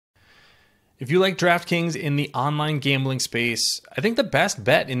If you like DraftKings in the online gambling space, I think the best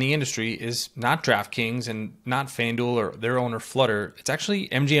bet in the industry is not DraftKings and not FanDuel or their owner Flutter. It's actually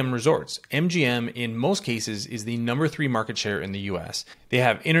MGM Resorts. MGM, in most cases, is the #3 market share in the US. They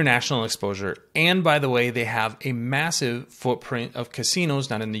have international exposure. And by the way, they have a massive footprint of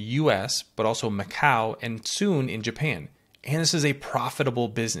casinos, not in the US, but also Macau and soon in Japan. And this is a profitable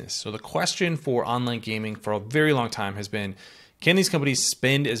business. So the question for online gaming for a very long time has been, can these companies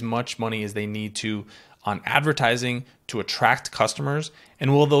spend as much money as they need to on advertising to attract customers?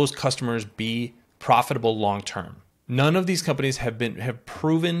 And will those customers be profitable long term? None of these companies have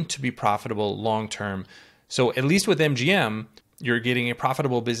proven to be profitable long term. So at least with MGM, you're getting a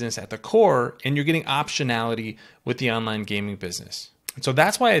profitable business at the core and you're getting optionality with the online gaming business. So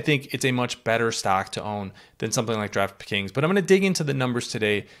that's why I think it's a much better stock to own than something like DraftKings. But I'm going to dig into the numbers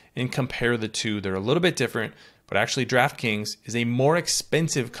today and compare the two. They're a little bit different, but actually DraftKings is a more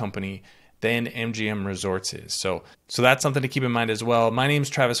expensive company than MGM Resorts is. So that's something to keep in mind as well. My name is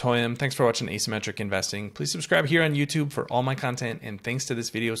Travis Hoium. Thanks for watching Asymmetric Investing. Please subscribe here on YouTube for all my content. And thanks to this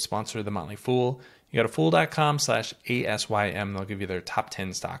video's sponsor, The Motley Fool. You go to fool.com/ASYM. They'll give you their top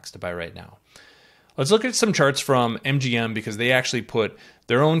 10 stocks to buy right now. Let's look at some charts from MGM because they actually put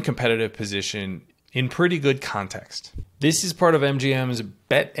their own competitive position in pretty good context. This is part of MGM's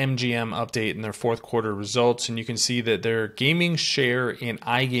BetMGM update in their fourth quarter results, and you can see that their gaming share in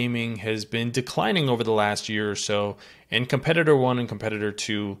iGaming has been declining over the last year or so, and competitor 1 and competitor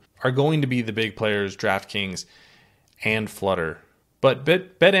 2 are going to be the big players, DraftKings and Flutter. But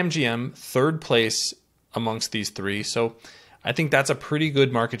BetMGM, third place amongst these three, so I think that's a pretty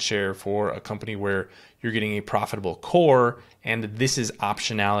good market share for a company where you're getting a profitable core, and this is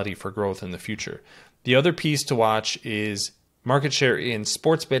optionality for growth in the future. The other piece to watch is market share in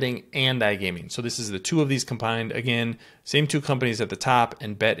sports betting and iGaming. So this is the two of these combined. Again, same two companies at the top,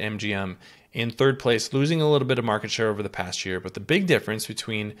 and BetMGM in third place, losing a little bit of market share over the past year. But the big difference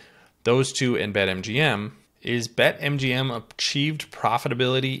between those two and BetMGM is BetMGM achieved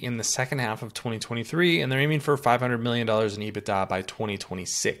profitability in the second half of 2023, and they're aiming for $500 million in EBITDA by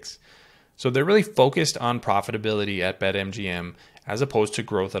 2026. So they're really focused on profitability at BetMGM as opposed to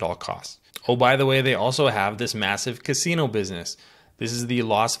growth at all costs. Oh, by the way, they also have this massive casino business. This is the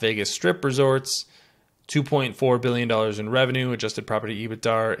Las Vegas Strip Resorts, $2.4 billion in revenue, adjusted property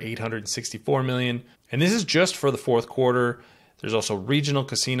EBITDA, $864 million. And this is just for the fourth quarter. There's also regional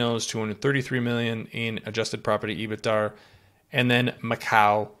casinos, $233 million in adjusted property EBITDA, and then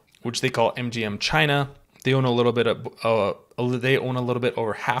Macau, which they call MGM China. They own a little bit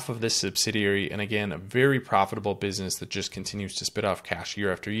over half of this subsidiary, and again, a very profitable business that just continues to spit off cash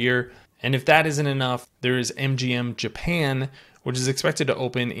year after year. And if that isn't enough, there is MGM Japan, which is expected to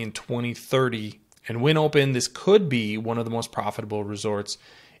open in 2030. And when open, this could be one of the most profitable resorts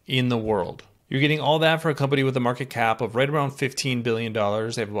in the world. You're getting all that for a company with a market cap of right around $15 billion. They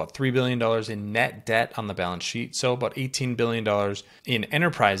have about $3 billion in net debt on the balance sheet, so about $18 billion in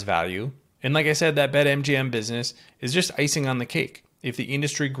enterprise value. And like I said, that BetMGM business is just icing on the cake. If the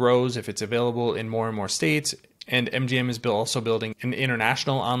industry grows, if it's available in more and more states, and MGM is also building an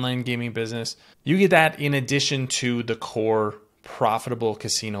international online gaming business, you get that in addition to the core profitable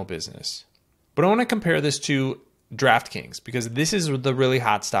casino business. But I want to compare this to DraftKings because this is the really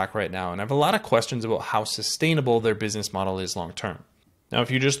hot stock right now, and I have a lot of questions about how sustainable their business model is long term. Now, if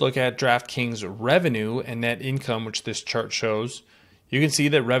you just look at DraftKings revenue and net income, which this chart shows, you can see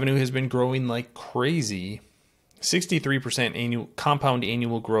that revenue has been growing like crazy, 63% annual compound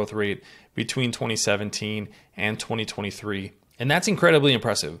annual growth rate between 2017 and 2023, and that's incredibly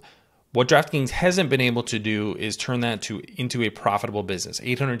impressive. What DraftKings hasn't been able to do is turn that into a profitable business.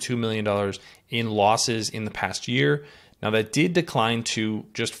 $802 million in losses in the past year. Now that did decline to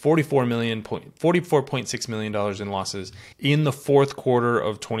just $44.6 million in losses in the fourth quarter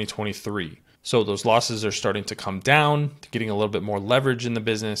of 2023. So those losses are starting to come down, getting a little bit more leverage in the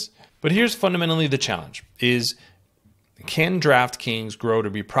business. But here's fundamentally the challenge is, can DraftKings grow to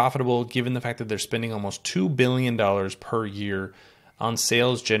be profitable given the fact that they're spending almost $2 billion per year on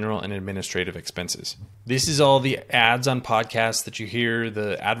sales, general, and administrative expenses? This is all the ads on podcasts that you hear,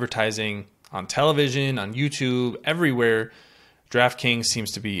 the advertising on television, on YouTube, everywhere. DraftKings seems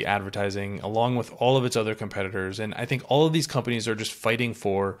to be advertising along with all of its other competitors. And I think all of these companies are just fighting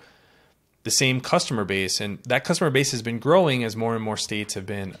for the same customer base. And that customer base has been growing as more and more states have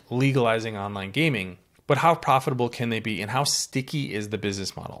been legalizing online gaming. But how profitable can they be, and how sticky is the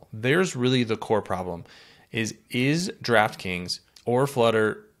business model? There's really the core problem is DraftKings or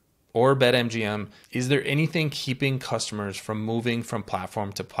Flutter or BetMGM, is there anything keeping customers from moving from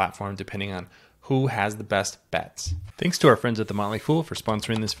platform to platform depending on who has the best bets? Thanks to our friends at The Motley Fool for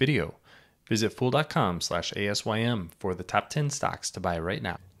sponsoring this video. Visit fool.com/ASYM for the top 10 stocks to buy right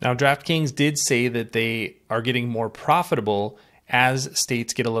now. Now, DraftKings did say that they are getting more profitable as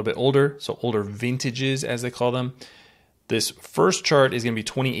states get a little bit older, so older vintages as they call them. This first chart is going to be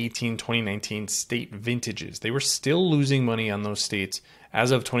 2018, 2019 state vintages. They were still losing money on those states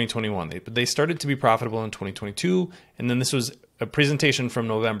as of 2021. They started to be profitable in 2022, and then this was a presentation from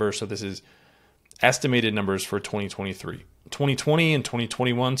November, so this is estimated numbers for 2023. 2020 and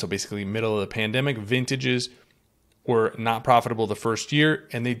 2021, so basically middle of the pandemic, vintages were not profitable the first year,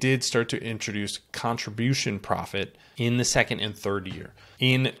 and they did start to introduce contribution profit in the second and third year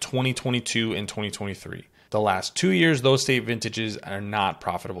in 2022 and 2023. The last 2 years, those state vintages are not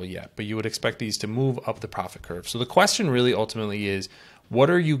profitable yet, but you would expect these to move up the profit curve. So the question really ultimately is, what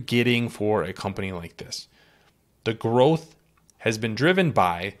are you getting for a company like this? The growth has been driven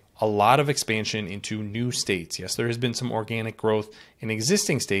by a lot of expansion into new states. Yes, there has been some organic growth in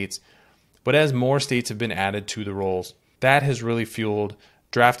existing states, but as more states have been added to the rolls, that has really fueled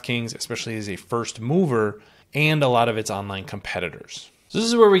DraftKings, especially as a first mover, and a lot of its online competitors. So this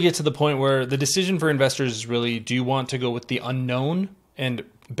is where we get to the point where the decision for investors is really, do you want to go with the unknown and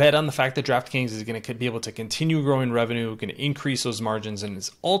bet on the fact that DraftKings is going to be able to continue growing revenue, going to increase those margins, and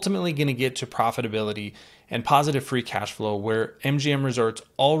is ultimately going to get to profitability and positive free cash flow where MGM Resorts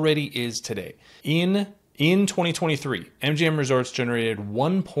already is today. In 2023, MGM Resorts generated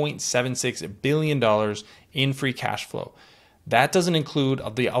 $1.76 billion in free cash flow. That doesn't include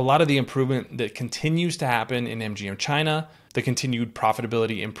a lot of the improvement that continues to happen in MGM China, the continued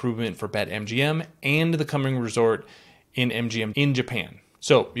profitability improvement for BetMGM, and the coming resort in MGM in Japan.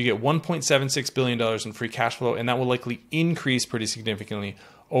 So you get $1.76 billion in free cash flow, and that will likely increase pretty significantly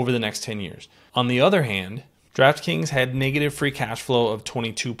over the next 10 years. On the other hand, DraftKings had negative free cash flow of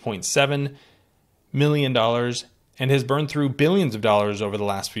 $22.7 million and has burned through billions of dollars over the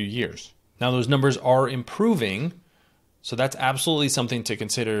last few years. Now those numbers are improving, so that's absolutely something to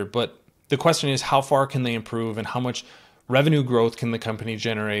consider, but the question is, how far can they improve and how much revenue growth can the company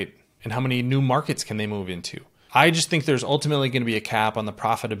generate and how many new markets can they move into? I just think there's ultimately going to be a cap on the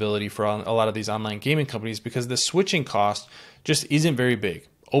profitability for a lot of these online gaming companies because the switching cost just isn't very big.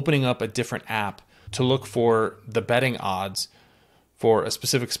 Opening up a different app to look for the betting odds for a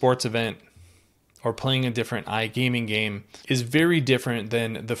specific sports event or playing a different iGaming game is very different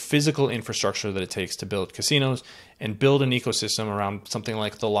than the physical infrastructure that it takes to build casinos and build an ecosystem around something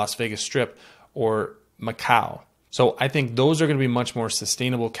like the Las Vegas Strip or Macau. So I think those are going to be much more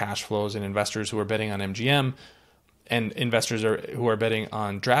sustainable cash flows, and investors who are betting on MGM and investors who are betting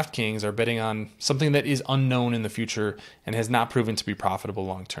on DraftKings are betting on something that is unknown in the future and has not proven to be profitable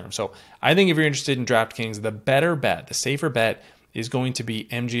long term. So I think if you're interested in DraftKings, the better bet, the safer bet is going to be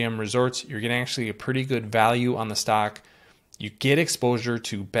MGM Resorts. You're getting actually a pretty good value on the stock. You get exposure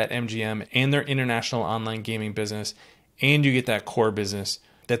to BetMGM and their international online gaming business, and you get that core business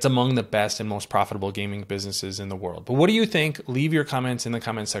that's among the best and most profitable gaming businesses in the world. But what do you think? Leave your comments in the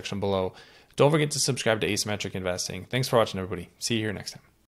comment section below. Don't forget to subscribe to Asymmetric Investing. Thanks for watching, everybody. See you here next time.